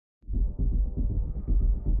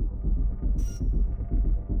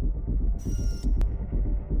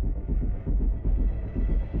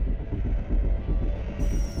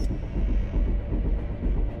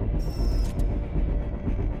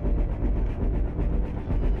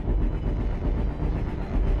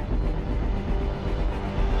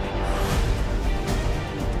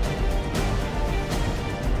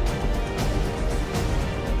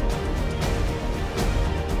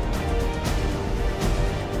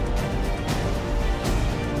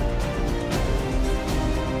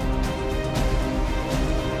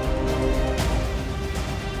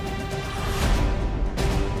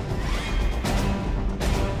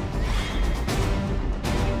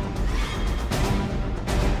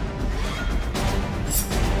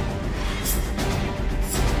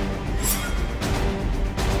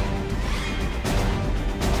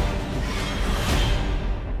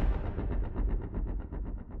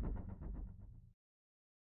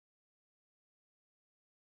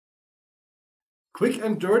Quick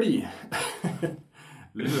and dirty,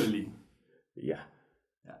 literally. Yeah.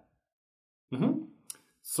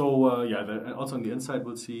 So yeah, also on the inside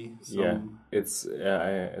we'll see some... Yeah, it's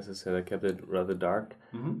as I said, I kept it rather dark.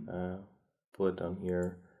 Pull it down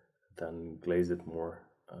here, then glaze it more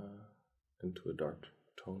into a dark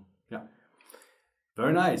tone. Yeah,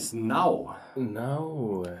 very nice. Now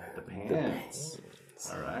the pants.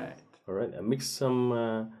 All right. I mixed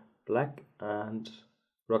some black and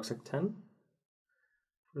rucksack tan.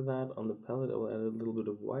 For that, on the palette, I will add a little bit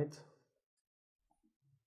of white.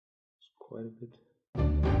 It's quite a bit.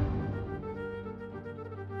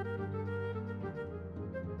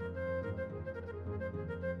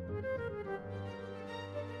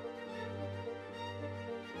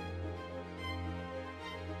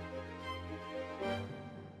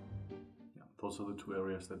 Yeah, those are the two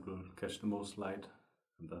areas that will catch the most light,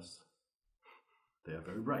 and thus they are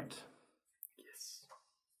very bright. Yes.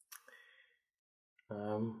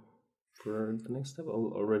 For the next step,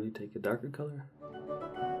 I'll already take a darker color.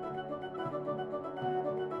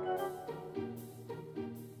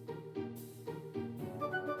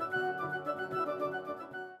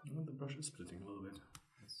 Oh, the brush is splitting a little bit.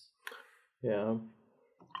 Yeah.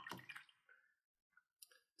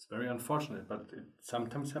 It's very unfortunate, but it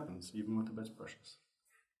sometimes happens, even with the best brushes.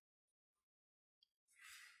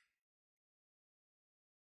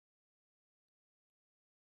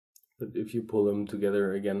 But if you pull them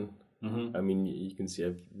together again, I mean, you can see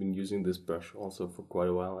I've been using this brush also for quite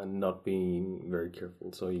a while and not being very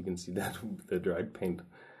careful. So you can see that the dried paint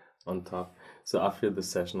on top. So after the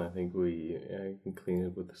session, I think we can clean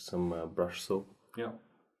it with some brush soap. Yeah.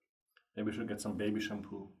 Maybe we should get some baby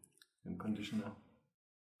shampoo and conditioner.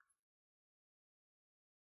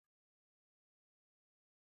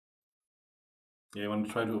 Yeah, you want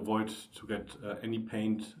to try to avoid to get any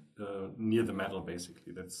paint near the metal.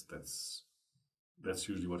 Basically, that's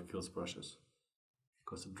usually what kills brushes,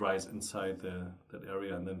 because it dries inside that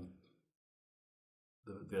area, and then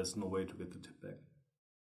there's no way to get the tip back.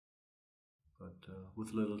 But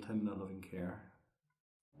with a little tender, loving care.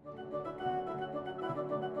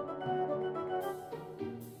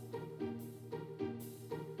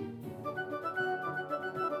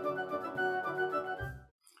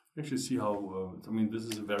 Actually, see how I mean, this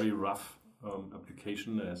is a very rough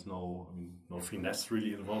application. There's no finesse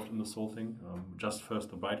really involved in this whole thing. Just first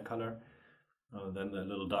the bright color, then a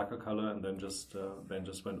little darker color, and then just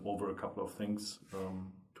went over a couple of things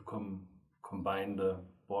to combine the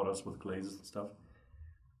borders with glazes and stuff.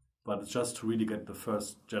 But it's just to really get the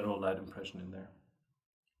first general light impression in there,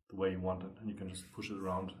 the way you want it, and you can just push it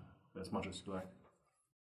around as much as you like.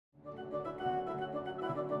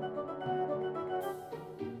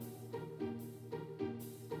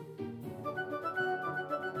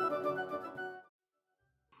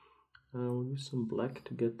 We'll use some black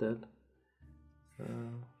to get that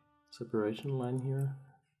separation line here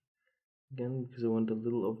again, because I went a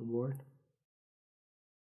little overboard.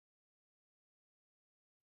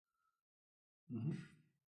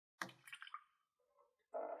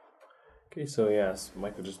 Okay, so yes,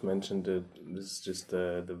 Michael just mentioned that this is just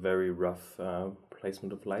the very rough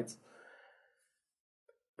placement of lights.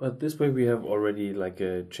 But this way we have already like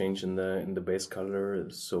a change in the base color,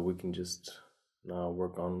 so we can just now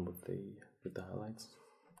work on with the highlights.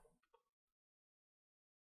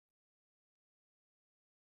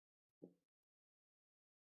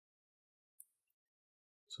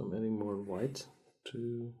 So I'm adding more white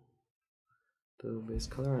to the base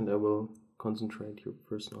color, and I will concentrate here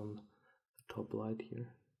first on the top light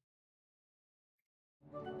here.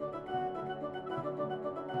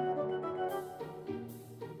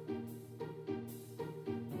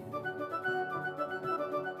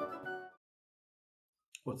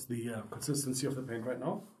 What's the consistency of the paint right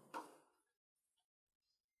now?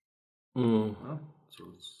 So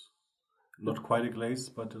it's not quite a glaze,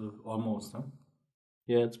 but almost, huh?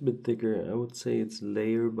 Yeah, it's a bit thicker. I would say it's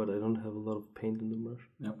layer, but I don't have a lot of paint in the brush.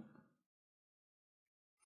 Yep.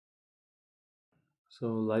 So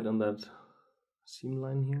light on that seam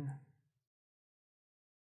line here.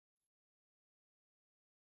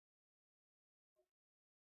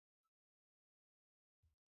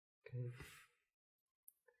 Okay.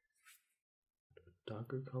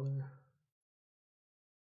 Darker color.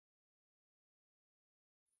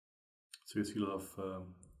 So you see a lot of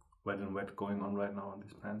wet and wet going on right now on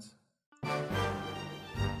these pants.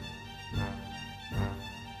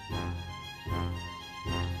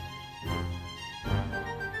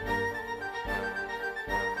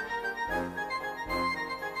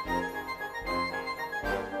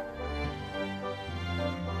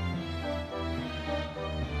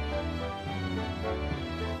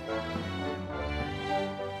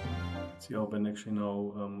 See how Ben actually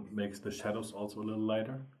now makes the shadows also a little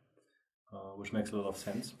lighter, which makes a lot of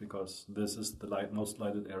sense because this is the most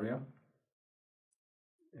lighted area.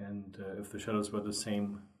 And if the shadows were the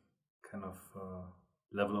same kind of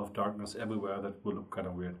level of darkness everywhere, that would look kind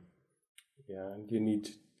of weird. Yeah, and you need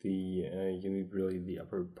really the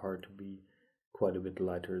upper part to be quite a bit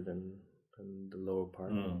lighter than the lower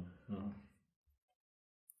part.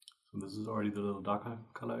 So this is already the little darker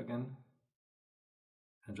color again.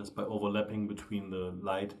 And just by overlapping between the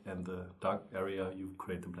light and the dark area, you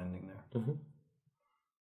create the blending there.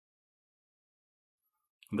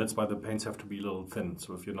 And that's why the paints have to be a little thin.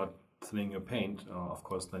 So if you're not thinning your paint, of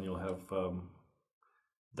course, then you'll have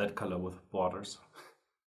that color with borders.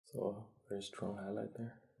 So very strong highlight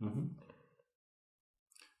there. And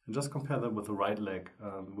just compare that with the right leg,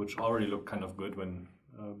 which already looked kind of good when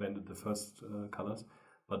Ben did the first colors.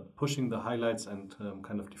 But pushing the highlights and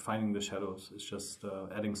kind of defining the shadows is just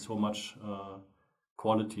adding so much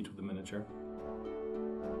quality to the miniature.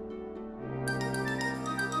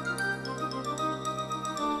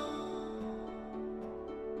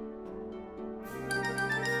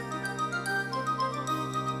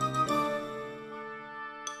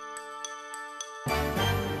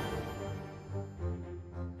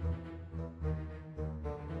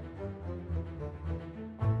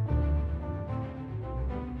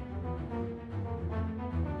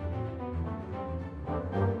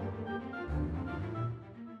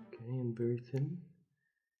 Very thin.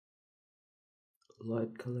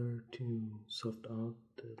 Light color to soft out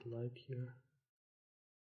the light here.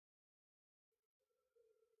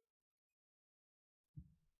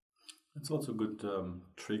 It's also a good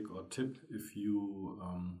trick or tip if you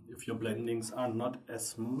if your blendings are not as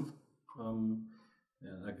smooth,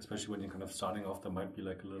 like especially when you're kind of starting off, there might be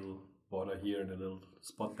like a little border here and a little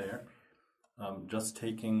spot there. Just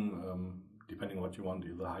taking, depending on what you want,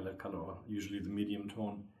 either the highlight color or usually the medium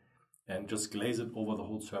tone, and just glaze it over the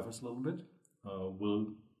whole surface a little bit, will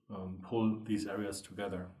pull these areas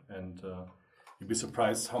together, and you'd be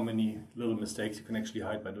surprised how many little mistakes you can actually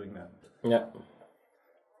hide by doing that. Yeah.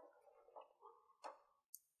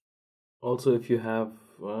 Also, if you have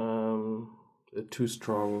a too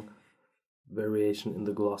strong variation in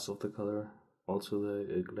the gloss of the color, also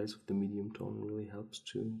the glaze of the medium tone really helps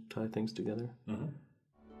to tie things together.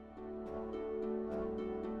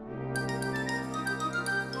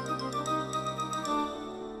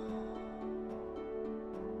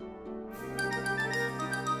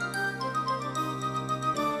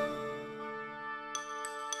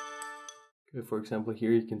 For example,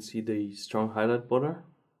 here you can see the strong highlight border,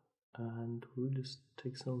 and we'll just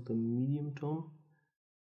take some of the medium tone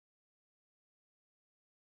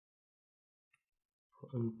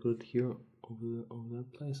and put it here over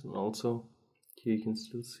that place, and also here you can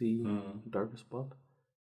still see a darker spot.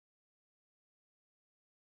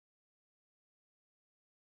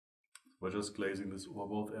 We're just glazing this over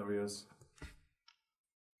both areas.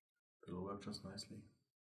 It'll work just nicely.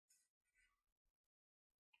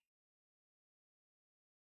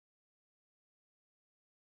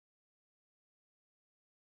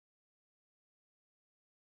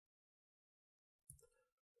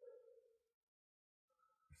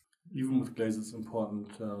 Even with glaze, it's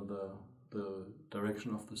important the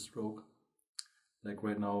direction of the stroke. Like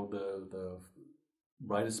right now, the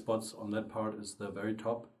brightest spots on that part is the very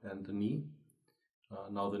top and the knee.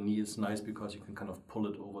 Now the knee is nice because you can kind of pull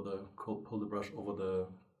the brush over the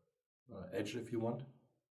edge if you want,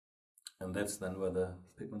 and that's then where the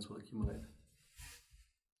pigments will accumulate.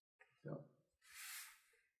 Yeah.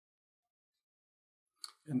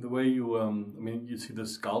 And the way you, I mean, you see the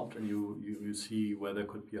sculpt and you see where there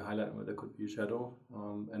could be a highlight and where there could be a shadow.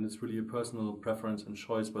 And it's really a personal preference and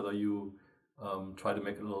choice whether you try to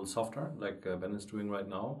make it a little softer, like Ben is doing right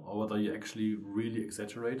now, or whether you actually really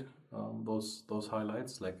exaggerate those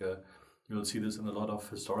highlights. Like you'll see this in a lot of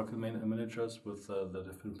historical miniatures with that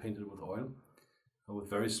have been painted with oil, with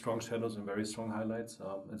very strong shadows and very strong highlights.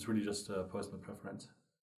 It's really just a personal preference.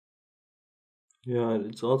 Yeah,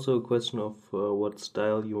 it's also a question of what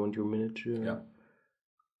style you want your miniature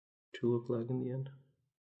to look like in the end.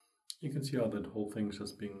 You can see how that whole thing is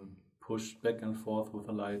just being pushed back and forth with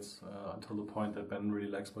the lights until the point that Ben really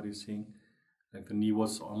likes what he's seeing. Like the knee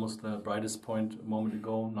was almost the brightest point a moment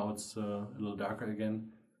ago, now it's a little darker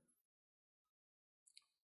again.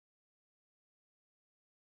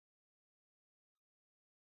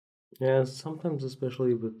 Yeah, sometimes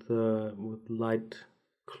especially with light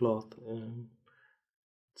cloth,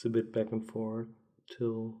 it's a bit back and forth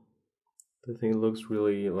till the thing looks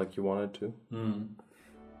really like you want it to.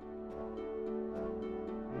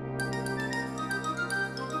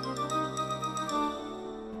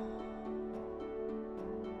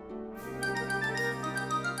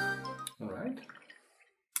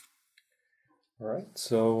 All right.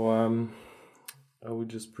 So I would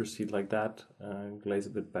just proceed like that, glaze a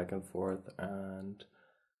bit back and forth, and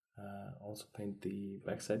also paint the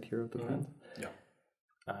backside here of the pant. Yeah.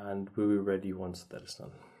 And we'll be ready once that is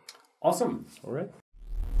done. Awesome. All right.